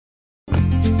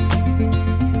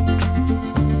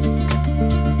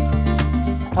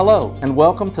Hello and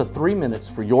welcome to 3 Minutes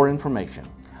for Your Information.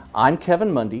 I'm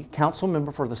Kevin Mundy, Council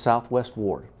Member for the Southwest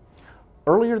Ward.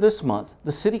 Earlier this month,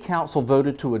 the City Council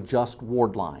voted to adjust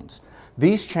ward lines.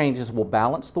 These changes will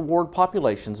balance the ward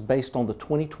populations based on the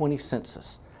 2020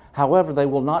 census. However, they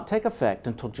will not take effect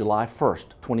until July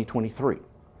 1st, 2023.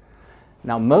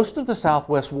 Now, most of the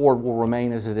Southwest Ward will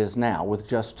remain as it is now, with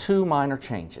just 2 minor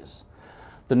changes.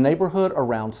 The neighborhood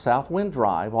around South Wind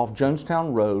Drive off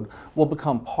Jonestown Road will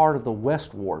become part of the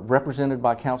West Ward, represented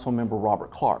by Councilmember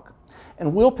Robert Clark.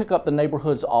 And we'll pick up the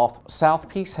neighborhoods off South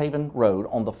Peace Haven Road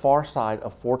on the far side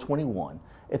of 421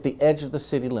 at the edge of the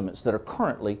city limits that are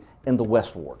currently in the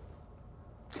West Ward.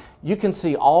 You can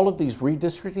see all of these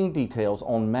redistricting details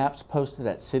on maps posted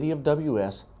at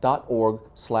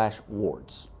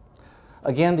cityofws.org/wards.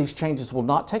 Again, these changes will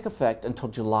not take effect until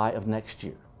July of next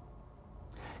year.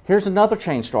 Here's another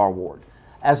change to our ward.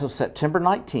 As of September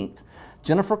 19th,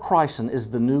 Jennifer Kryson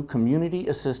is the new Community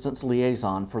Assistance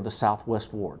Liaison for the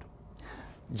Southwest Ward.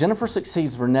 Jennifer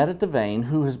succeeds Vernetta Devane,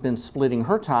 who has been splitting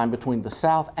her time between the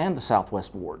South and the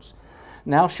Southwest wards.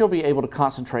 Now she'll be able to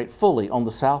concentrate fully on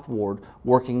the South Ward,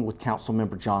 working with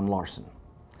Councilmember John Larson.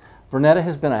 Vernetta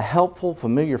has been a helpful,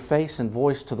 familiar face and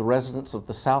voice to the residents of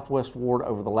the Southwest Ward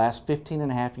over the last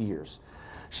 15.5 years.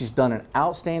 She's done an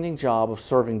outstanding job of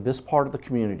serving this part of the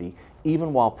community,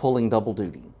 even while pulling double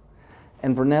duty.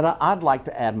 And Vernetta, I'd like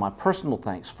to add my personal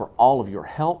thanks for all of your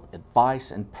help, advice,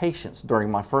 and patience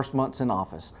during my first months in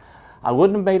office. I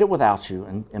wouldn't have made it without you,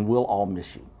 and we'll all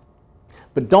miss you.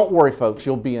 But don't worry, folks,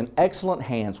 you'll be in excellent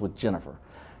hands with Jennifer.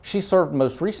 She served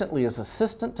most recently as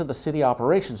assistant to the City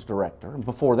Operations Director, and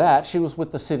before that, she was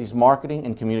with the city's Marketing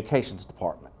and Communications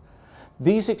Department.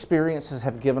 These experiences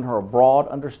have given her a broad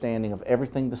understanding of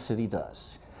everything the city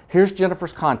does. Here's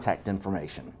Jennifer's contact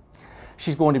information.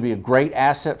 She's going to be a great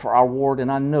asset for our ward,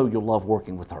 and I know you'll love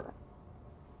working with her.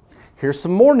 Here's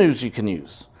some more news you can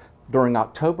use. During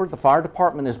October, the fire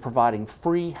department is providing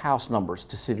free house numbers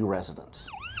to city residents.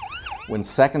 When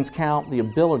seconds count, the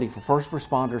ability for first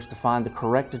responders to find the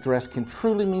correct address can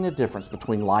truly mean a difference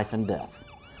between life and death.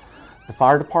 The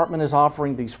fire department is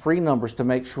offering these free numbers to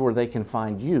make sure they can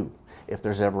find you if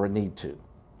there's ever a need to.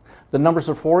 The numbers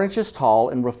are 4 inches tall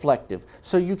and reflective,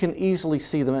 so you can easily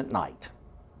see them at night.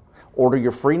 Order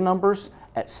your free numbers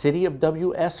at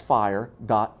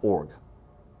cityofwsfire.org.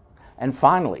 And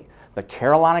finally, the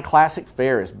Carolina Classic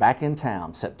Fair is back in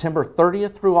town, September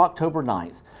 30th through October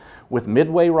 9th. With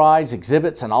midway rides,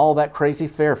 exhibits, and all that crazy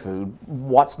fair food,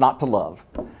 what's not to love?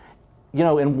 You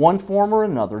know, in one form or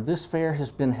another, this fair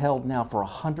has been held now for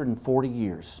 140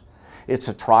 years. It's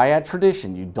a triad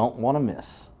tradition you don't want to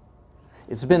miss.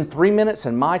 It's been 3 minutes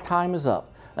and my time is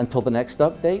up. Until the next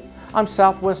update, I'm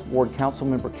Southwest Ward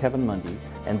Councilmember Kevin Mundy,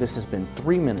 and this has been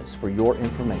 3 Minutes for Your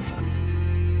Information.